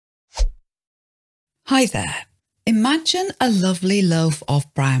Hi there. Imagine a lovely loaf of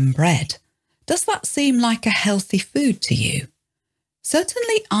brown bread. Does that seem like a healthy food to you?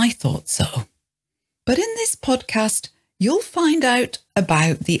 Certainly I thought so. But in this podcast, you'll find out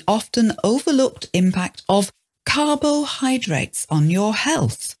about the often overlooked impact of carbohydrates on your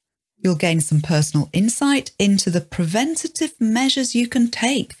health. You'll gain some personal insight into the preventative measures you can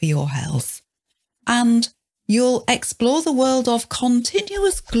take for your health. And you'll explore the world of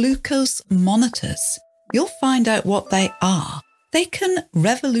continuous glucose monitors. You'll find out what they are. They can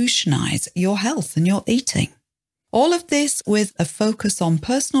revolutionize your health and your eating. All of this with a focus on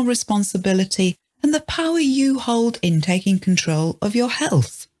personal responsibility and the power you hold in taking control of your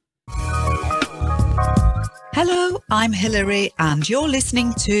health. Hello, I'm Hilary and you're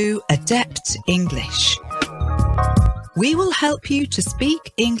listening to Adept English. We will help you to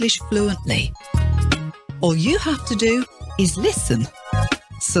speak English fluently. All you have to do is listen.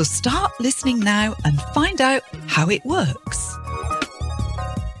 So start listening now and find out how it works.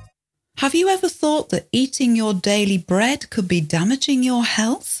 Have you ever thought that eating your daily bread could be damaging your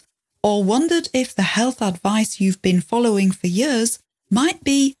health? Or wondered if the health advice you've been following for years might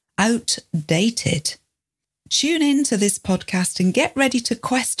be outdated? Tune in to this podcast and get ready to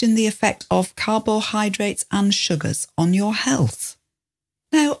question the effect of carbohydrates and sugars on your health.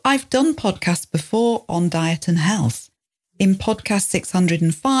 Now, I've done podcasts before on diet and health. In podcast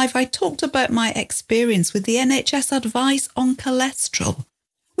 605, I talked about my experience with the NHS advice on cholesterol,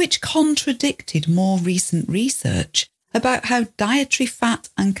 which contradicted more recent research about how dietary fat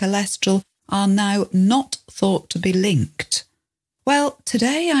and cholesterol are now not thought to be linked. Well,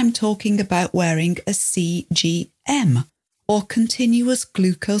 today I'm talking about wearing a CGM, or continuous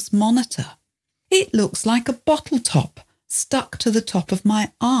glucose monitor. It looks like a bottle top stuck to the top of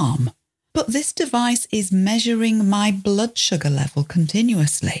my arm, but this device is measuring my blood sugar level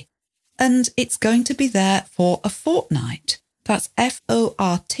continuously, and it's going to be there for a fortnight. That's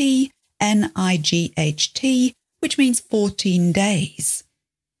FORTNIGHT, which means 14 days.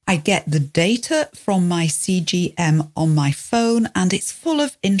 I get the data from my CGM on my phone and it's full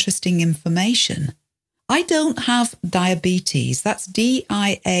of interesting information. I don't have diabetes, that's diabetes,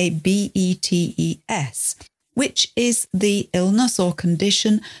 which is the illness or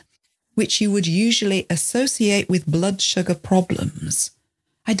condition which you would usually associate with blood sugar problems.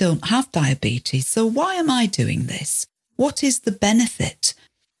 I don't have diabetes, so why am I doing this? What is the benefit?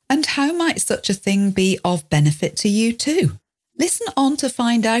 And how might such a thing be of benefit to you too? Listen on to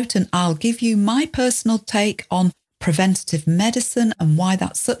find out and I'll give you my personal take on preventative medicine and why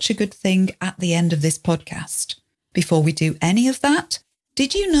that's such a good thing at the end of this podcast. Before we do any of that,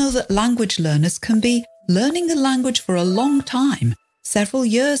 did you know that language learners can be learning a language for a long time, several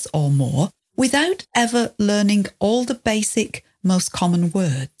years or more, without ever learning all the basic, most common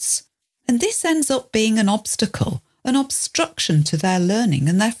words? And this ends up being an obstacle, an obstruction to their learning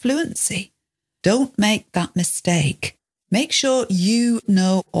and their fluency. Don't make that mistake. Make sure you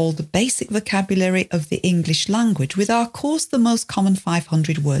know all the basic vocabulary of the English language with our course, The Most Common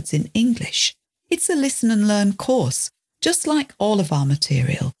 500 Words in English. It's a listen and learn course, just like all of our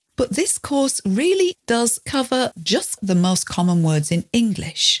material. But this course really does cover just the most common words in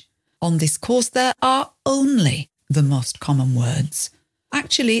English. On this course, there are only the most common words.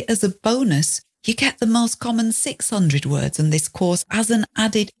 Actually, as a bonus, you get the most common 600 words in this course as an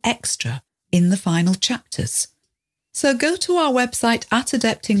added extra in the final chapters. So go to our website at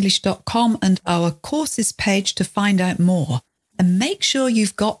adeptenglish.com and our courses page to find out more, and make sure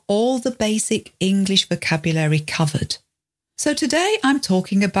you've got all the basic English vocabulary covered. So today I'm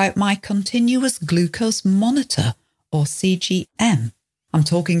talking about my continuous glucose monitor, or CGM. I'm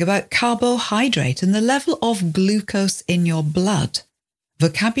talking about carbohydrate and the level of glucose in your blood.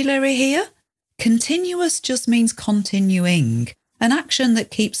 Vocabulary here? Continuous just means continuing, an action that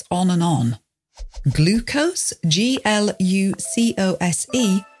keeps on and on. Glucose, Glucose,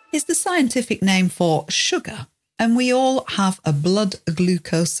 is the scientific name for sugar, and we all have a blood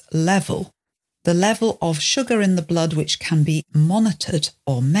glucose level, the level of sugar in the blood which can be monitored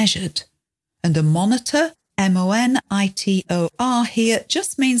or measured. And a monitor, monitor here,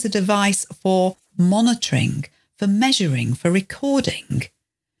 just means a device for monitoring, for measuring, for recording.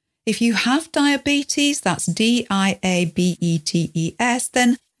 If you have diabetes, that's diabetes,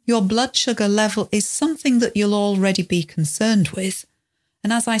 then your blood sugar level is something that you'll already be concerned with.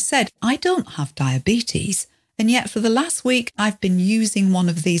 And as I said, I don't have diabetes, and yet for the last week I've been using one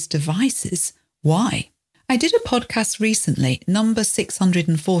of these devices. Why? I did a podcast recently, number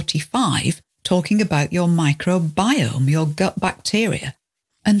 645, talking about your microbiome, your gut bacteria,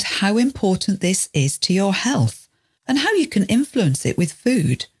 and how important this is to your health, and how you can influence it with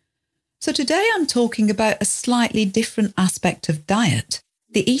food. So today I'm talking about a slightly different aspect of diet,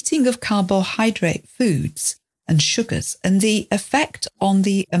 the eating of carbohydrate foods and sugars and the effect on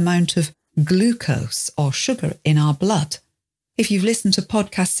the amount of glucose or sugar in our blood. If you've listened to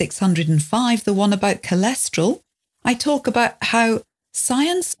podcast 605, the one about cholesterol, I talk about how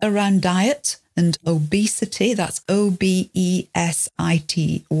science around diet and obesity, that's obesity, that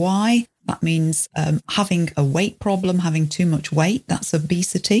means having a weight problem, having too much weight, that's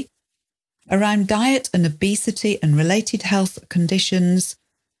obesity. Around diet and obesity and related health conditions,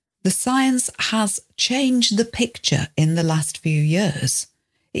 the science has changed the picture in the last few years.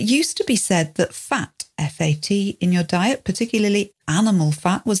 It used to be said that fat, F-A-T, in your diet, particularly animal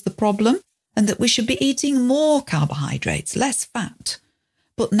fat, was the problem, and that we should be eating more carbohydrates, less fat.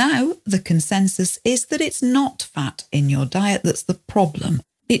 But now the consensus is that it's not fat in your diet that's the problem.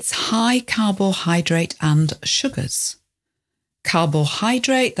 It's high carbohydrate and sugars.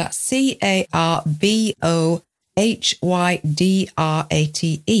 Carbohydrate, that's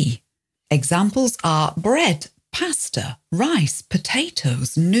C-A-R-B-O-H-Y-D-R-A-T-E. Examples are bread, pasta, rice,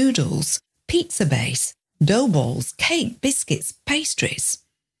 potatoes, noodles, pizza base, dough balls, cake, biscuits, pastries.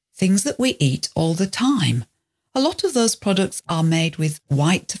 Things that we eat all the time. A lot of those products are made with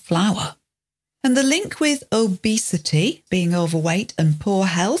white flour. And the link with obesity, being overweight and poor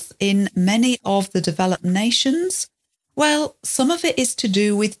health in many of the developed nations, well, some of it is to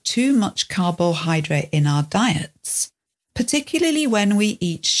do with too much carbohydrate in our diets, particularly when we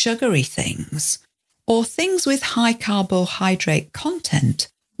eat sugary things or things with high carbohydrate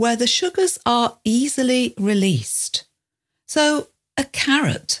content where the sugars are easily released. So a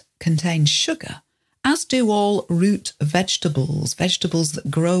carrot contains sugar, as do all root vegetables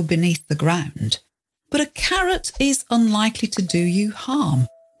that grow beneath the ground. But a carrot is unlikely to do you harm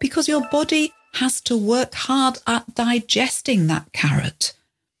because your body has to work hard at digesting that carrot.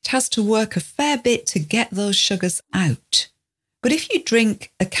 It has to work a fair bit to get those sugars out. But if you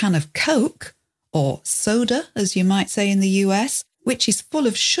drink a can of Coke, or soda, as you might say in the US, which is full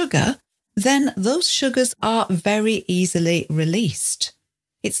of sugar, then those sugars are very easily released.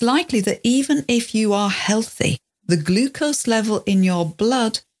 It's likely that even if you are healthy, the glucose level in your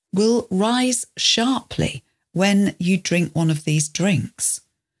blood will rise sharply when you drink one of these drinks.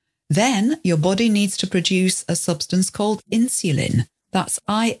 Then your body needs to produce a substance called insulin, that's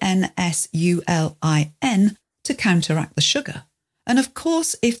I-N-S-U-L-I-N, to counteract the sugar. And of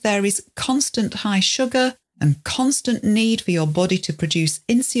course, if there is constant high sugar and constant need for your body to produce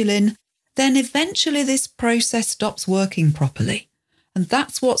insulin, then eventually this process stops working properly. And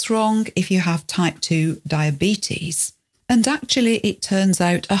that's what's wrong if you have type 2 diabetes. And actually, it turns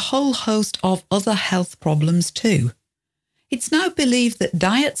out a whole host of other health problems too. It's now believed that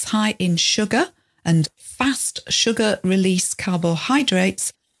diets high in sugar and fast sugar release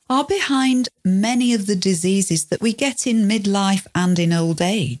carbohydrates are behind many of the diseases that we get in midlife and in old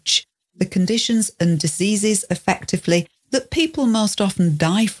age, the conditions and diseases effectively that people most often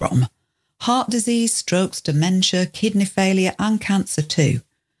die from. Heart disease, strokes, dementia, kidney failure and cancer too.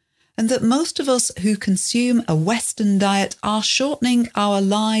 And that most of us who consume a Western diet are shortening our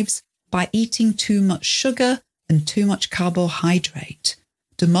lives by eating too much sugar and too much carbohydrate.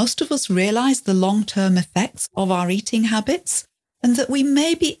 Do most of us realise the long-term effects of our eating habits and that we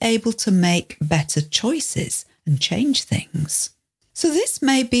may be able to make better choices and change things? So this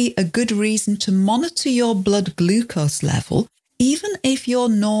may be a good reason to monitor your blood glucose level even if you're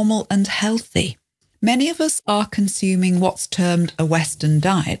normal and healthy. Many of us are consuming what's termed a Western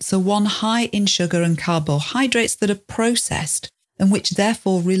diet, so one high in sugar and carbohydrates that are processed and which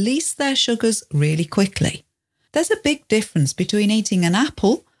therefore release their sugars really quickly. There's a big difference between eating an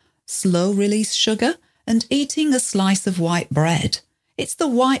apple, slow release sugar, and eating a slice of white bread. It's the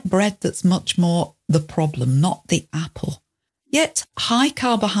white bread that's much more the problem, not the apple. Yet high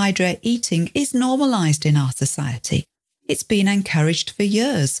carbohydrate eating is normalised in our society. It's been encouraged for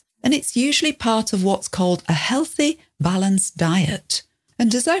years, and it's usually part of what's called a healthy, balanced diet.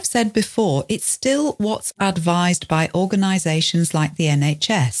 And as I've said before, it's still what's advised by organisations like the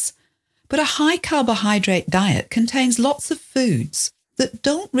NHS. But a high carbohydrate diet contains lots of foods that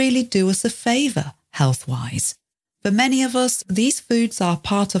don't really do us a favour health-wise. For many of us, these foods are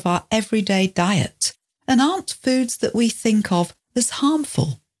part of our everyday diet and aren't foods that we think of as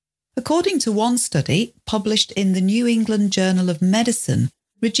harmful. According to one study published in the New England Journal of Medicine,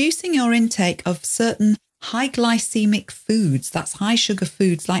 reducing your intake of certain high glycemic foods, that's high sugar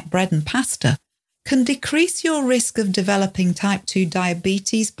foods like bread and pasta, can decrease your risk of developing type 2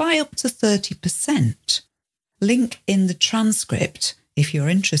 diabetes by up to 30%. Link in the transcript if you're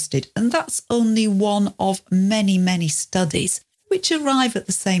interested, and that's only one of many, many studies which arrive at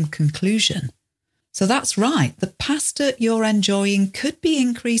the same conclusion. So that's right, the pasta you're enjoying could be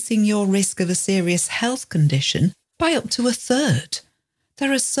increasing your risk of a serious health condition by up to a third.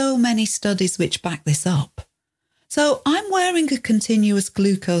 There are so many studies which back this up. So I'm wearing a continuous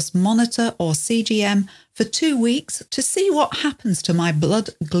glucose monitor or CGM for 2 weeks to see what happens to my blood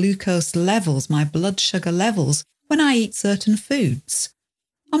glucose levels, my blood sugar levels, when I eat certain foods.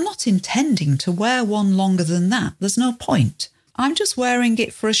 I'm not intending to wear one longer than that. There's no point. I'm just wearing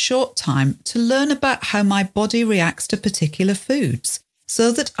it for a short time to learn about how my body reacts to particular foods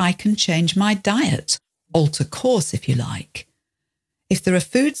so that I can change my diet, alter course if you like. If there are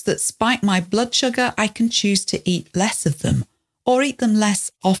foods that spike my blood sugar, I can choose to eat less of them or eat them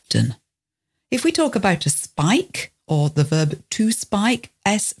less often. If we talk about a spike, or the verb to spike,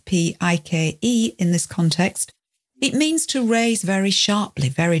 S-P-I-K-E in this context, it means to raise very sharply,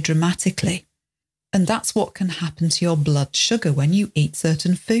 very dramatically. And that's what can happen to your blood sugar when you eat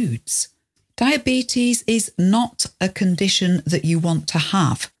certain foods. Diabetes is not a condition that you want to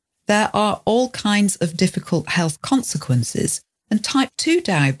have. There are all kinds of difficult health consequences. And type 2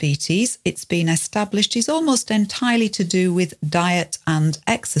 diabetes, it's been established, is almost entirely to do with diet and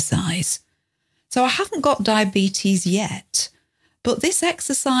exercise. So I haven't got diabetes yet, but this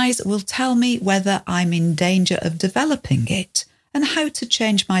exercise will tell me whether I'm in danger of developing it and how to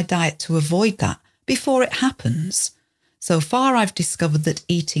change my diet to avoid that before it happens. So far I've discovered that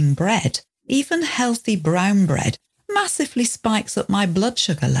eating bread, even healthy brown bread, massively spikes up my blood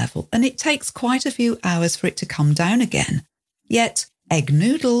sugar level, and it takes quite a few hours for it to come down again. Yet egg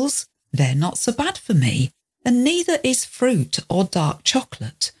noodles, they're not so bad for me, and neither is fruit or dark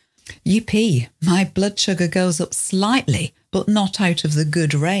chocolate. Yippee, my blood sugar goes up slightly, but not out of the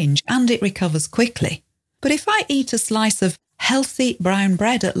good range, and it recovers quickly. But if I eat a slice of healthy brown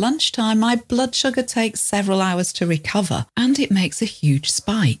bread at lunchtime, my blood sugar takes several hours to recover, and it makes a huge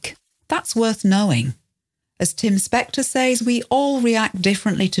spike. That's worth knowing. As Tim Spector says, we all react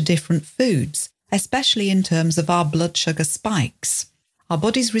differently to different foods, especially in terms of our blood sugar spikes. Our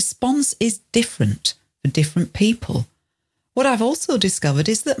body's response is different for different people. What I've also discovered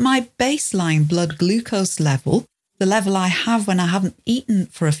is that my baseline blood glucose level, the level I have when I haven't eaten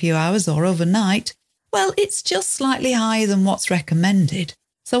for a few hours or overnight, well, it's just slightly higher than what's recommended.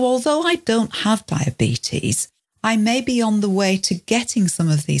 So although I don't have diabetes, I may be on the way to getting some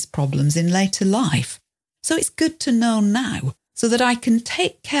of these problems in later life. So it's good to know now, so that I can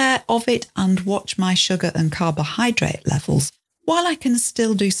take care of it and watch my sugar and carbohydrate levels while I can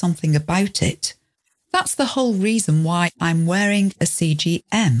still do something about it. That's the whole reason why I'm wearing a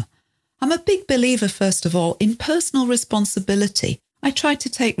CGM. I'm a big believer, first of all, in personal responsibility. I try to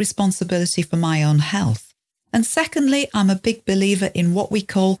take responsibility for my own health. And secondly, I'm a big believer in what we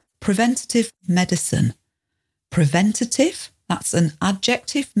call preventative medicine. Preventative, that's an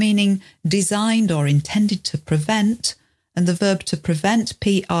adjective meaning designed or intended to prevent. And the verb to prevent,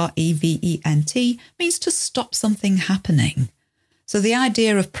 P-R-E-V-E-N-T, means to stop something happening. So the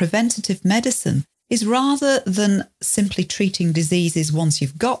idea of preventative medicine is rather than simply treating diseases once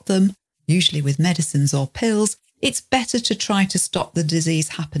you've got them, usually with medicines or pills, it's better to try to stop the disease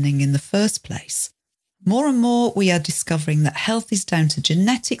happening in the first place. More and more we are discovering that health is down to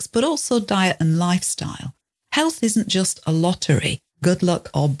genetics, but also diet and lifestyle. Health isn't just a lottery, good luck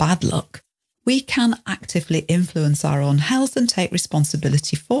or bad luck. We can actively influence our own health and take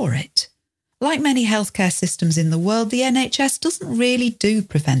responsibility for it. Like many healthcare systems in the world, the NHS doesn't really do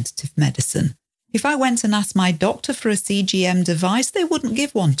preventative medicine. If I went and asked my doctor for a CGM device, they wouldn't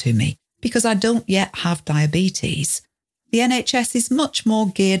give one to me because I don't yet have diabetes. The NHS is much more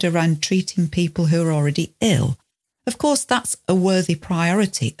geared around treating people who are already ill. Of course, that's a worthy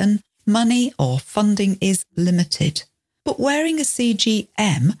priority and money or funding is limited. But wearing a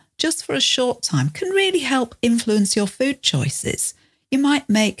CGM just for a short time can really help influence your food choices. You might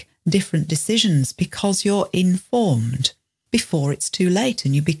make different decisions because you're informed before it's too late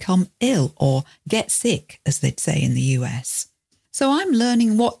and you become ill or get sick, as they'd say in the US. So I'm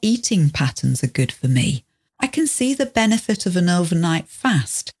learning what eating patterns are good for me. I can see the benefit of an overnight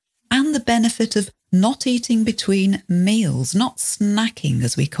fast and the benefit of not eating between meals, not snacking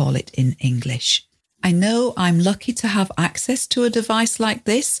as we call it in English. I know I'm lucky to have access to a device like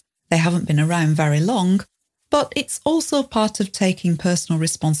this. They haven't been around very long, but it's also part of taking personal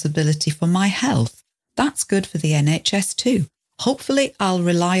responsibility for my health. That's good for the NHS too. Hopefully I'll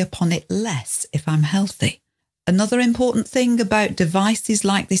rely upon it less if I'm healthy. Another important thing about devices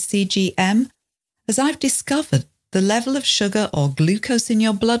like this CGM, as I've discovered, the level of sugar or glucose in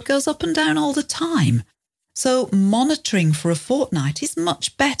your blood goes up and down all the time. So monitoring for a fortnight is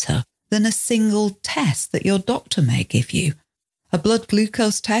much better than a single test that your doctor may give you. A blood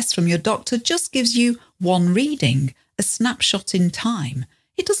glucose test from your doctor just gives you one reading, a snapshot in time.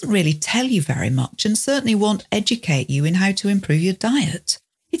 It doesn't really tell you very much and certainly won't educate you in how to improve your diet.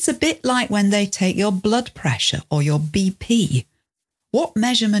 It's a bit like when they take your blood pressure or your BP. What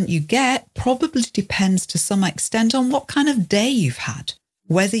measurement you get probably depends to some extent on what kind of day you've had,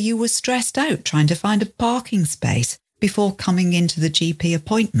 whether you were stressed out trying to find a parking space before coming into the GP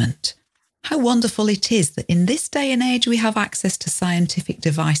appointment. How wonderful it is that in this day and age we have access to scientific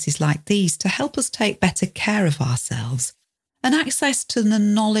devices like these to help us take better care of ourselves, and access to the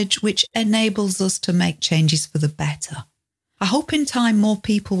knowledge which enables us to make changes for the better. I hope in time more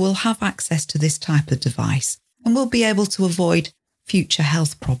people will have access to this type of device and will be able to avoid future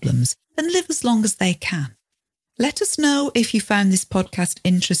health problems and live as long as they can. Let us know if you found this podcast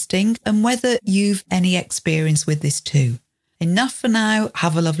interesting and whether you've any experience with this too. Enough for now.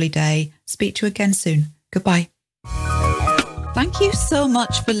 Have a lovely day. Speak to you again soon. Goodbye. Thank you so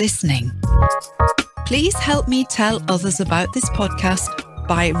much for listening. Please help me tell others about this podcast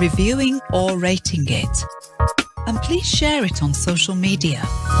by reviewing or rating it. And please share it on social media.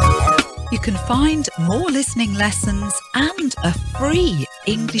 You can find more listening lessons and a free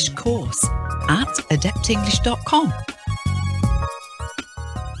English course at adeptenglish.com.